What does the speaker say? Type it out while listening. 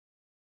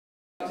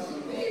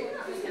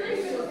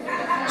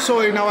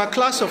So in our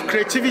class of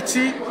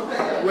creativity,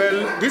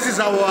 well, this is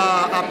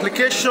our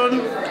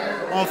application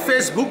on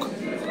Facebook,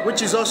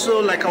 which is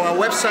also like our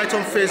website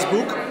on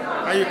Facebook.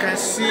 And you can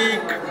see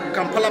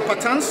Kampala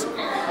patterns.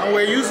 And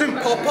we're using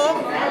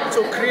purple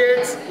to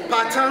create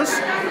patterns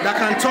that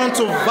can turn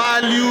to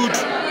valued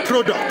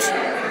products.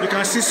 You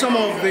can see some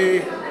of the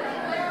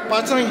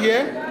pattern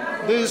here.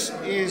 This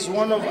is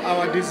one of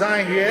our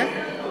design here.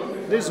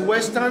 This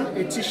Western,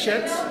 a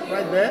t-shirt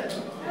right there.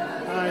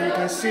 And you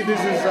can see this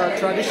is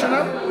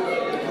traditional.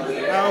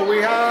 We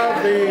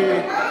have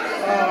the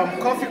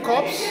coffee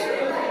cups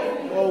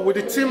with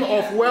the theme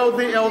of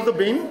wealthy elder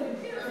bean.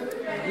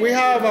 We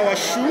have our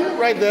shoe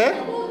right there.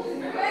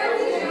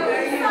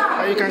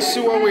 And you can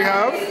see what we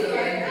have.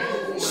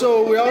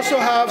 So we also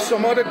have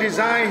some other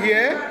design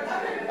here.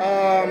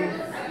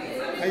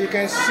 And you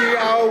can see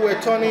how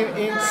we're turning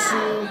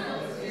into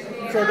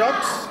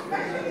products.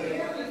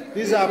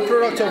 These are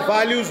products of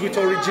values with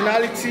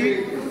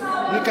originality.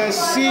 You can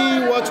see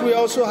what we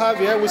also have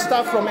here. We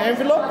start from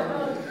envelope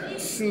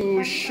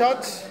to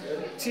shirt,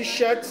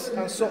 t-shirts,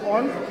 and so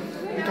on.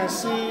 You can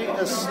see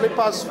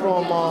slippers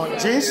from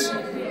jeans.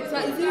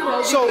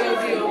 So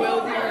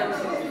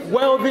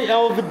wealthy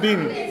elder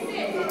bean.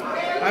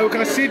 And you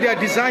can see they are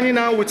designing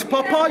now with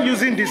purple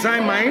using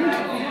Design Mind.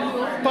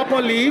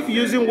 Purple leaf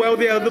using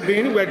wealthy elder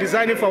bean. We're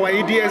designing for our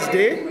EDS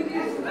day.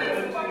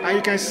 And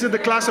you can see the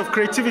class of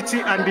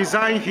creativity and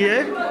design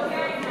here.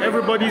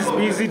 Everybody's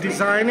busy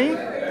designing.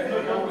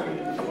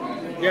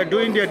 They're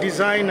doing their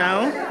design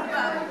now.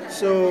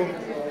 So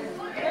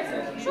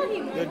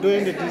they're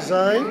doing the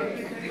design.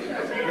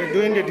 They're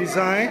doing the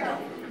design.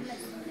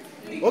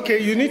 Okay,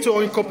 you need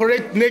to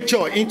incorporate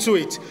nature into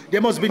it.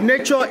 There must be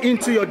nature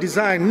into your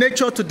design,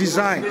 nature to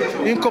design.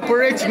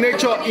 Incorporate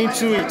nature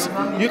into it.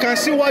 You can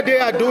see what they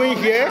are doing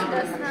here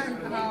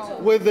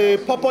with the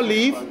purple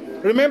leaf.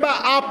 Remember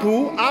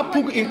Apple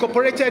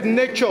incorporated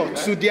nature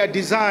to their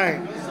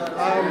design.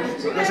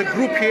 There's a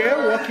group here,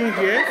 working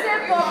here.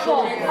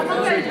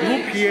 There's a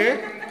group here,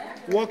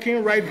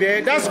 working right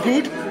there. That's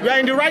good. You are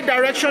in the right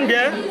direction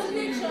there.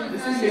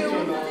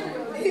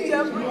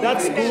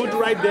 That's good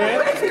right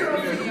there.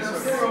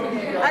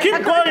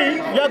 Keep going.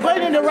 You are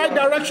going in the right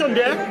direction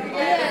there.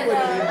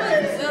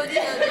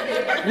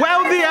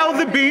 Wealthy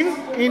elder bean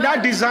in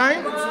that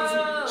design.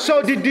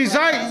 So the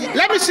design.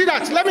 Let me see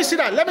that. Let me see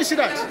that. Let me see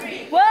that.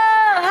 Whoa,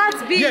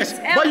 heartbeat. Yes,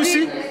 but you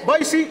see,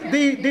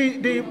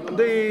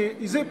 the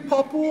is it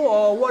purple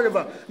or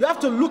whatever? You have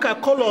to look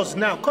at colors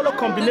now, color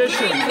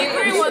combination. The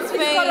green was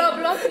color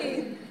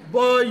blocking.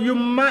 But you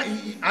might,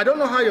 I don't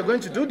know how you're going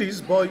to do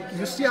this, but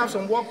you still have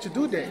some work to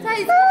do there. It's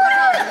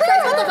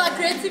part of our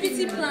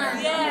creativity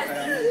plan. Yes,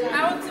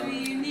 I want to be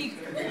unique.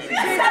 See,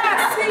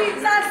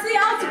 I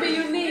want to be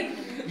unique.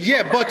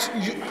 Yeah, but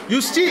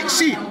you still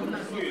see.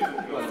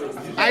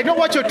 I know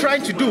what you're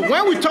trying to do.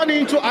 When we turn it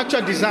into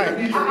actual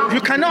design,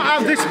 you cannot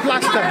have this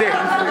plaster there.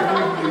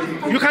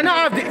 You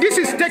cannot have this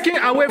is taken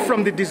away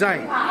from the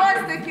design.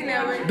 What's taken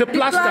away? The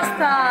plaster.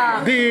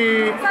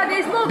 The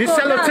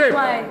sellotape.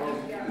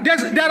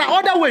 There are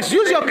other ways.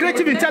 Use your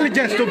creative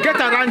intelligence to get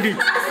around it.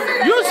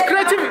 Use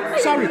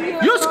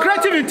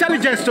creative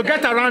intelligence to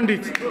get around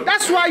it.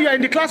 That's why you are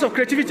in the class of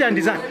creativity and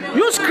design.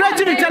 Use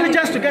creative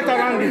intelligence to get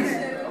around it.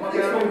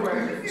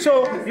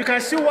 So you can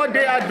see what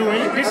they are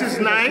doing. This is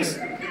nice.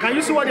 Can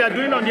you see what they are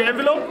doing on the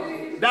envelope?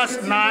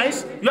 That's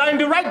nice. You are in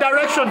the right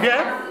direction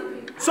there.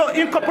 So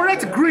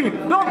incorporate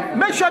green. Don't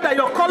make sure that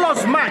your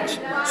colors match.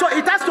 So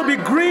it has to be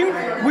green.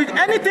 With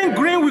anything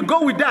green, we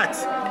go with that.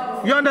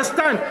 You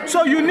understand?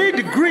 So you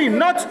need green.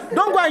 Don't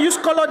go and use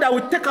color that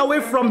will take away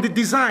from the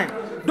design.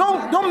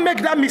 Don't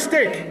make that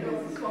mistake.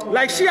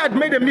 Like she had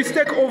made a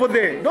mistake over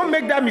there. Don't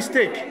make that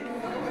mistake.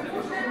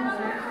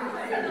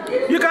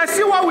 You can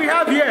see what we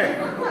have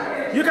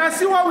here. You can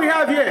see what we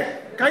have here.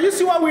 Can you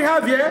see what we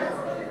have here?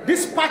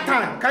 This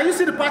pattern. Can you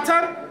see the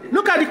pattern?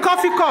 Look at the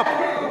coffee cup.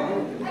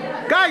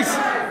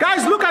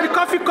 Guys, look at the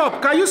coffee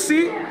cup. Can you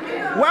see?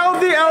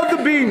 Wealthy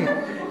elder bean.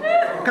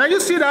 Can you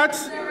see that?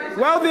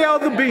 Wealthy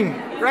elder bean.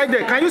 Right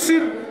there. Can you see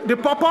the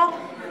purple?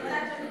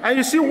 And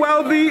you see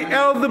wealthy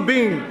elder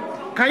bean.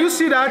 Can you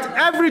see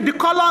that? The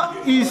color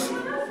is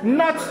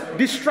not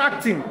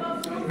distracting.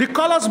 The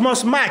colors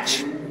must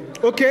match.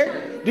 Okay?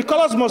 The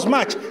colors must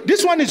match.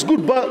 This one is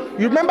good, but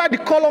you remember the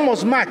color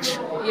must match.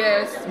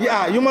 Yes.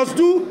 Yeah, you must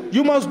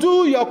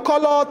do your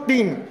color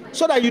thing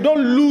so that you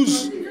don't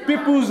lose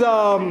people's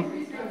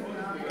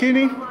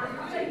kidney.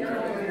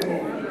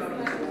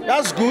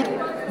 That's good.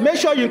 Make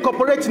sure you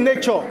incorporate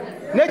nature.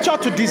 Nature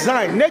to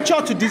design, nature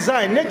to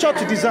design, nature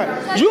to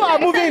design. You are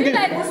moving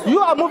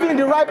in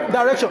the right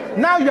direction.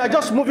 Now you are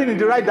just moving in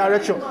the right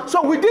direction.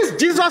 So with this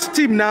Jesus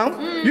team now,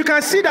 you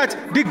can see that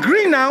the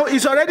green now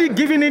is already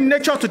giving in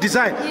nature to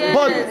design. Yes.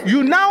 But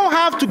you now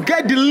have to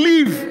get the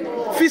leaf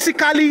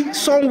physically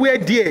somewhere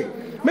there.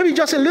 Maybe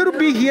just a little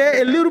bit here,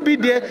 a little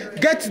bit there.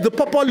 Get the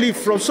purple leaf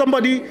from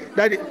somebody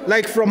that,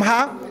 like from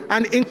her,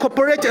 and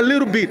incorporate a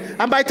little bit.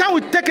 And by the time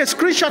we take a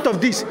screenshot of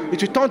this,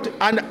 it will turn to,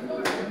 and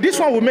this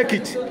one will make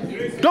it.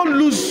 Don't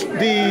lose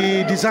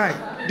the design.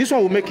 This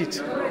one will make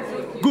it.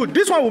 Good.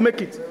 This one will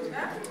make it.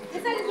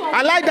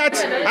 I like that.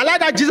 I like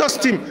that Jesus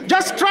team.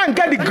 Just try and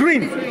get the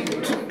green.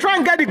 Try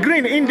and get the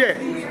green in there.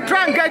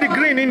 Try and get the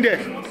green in there.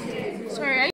 Sorry.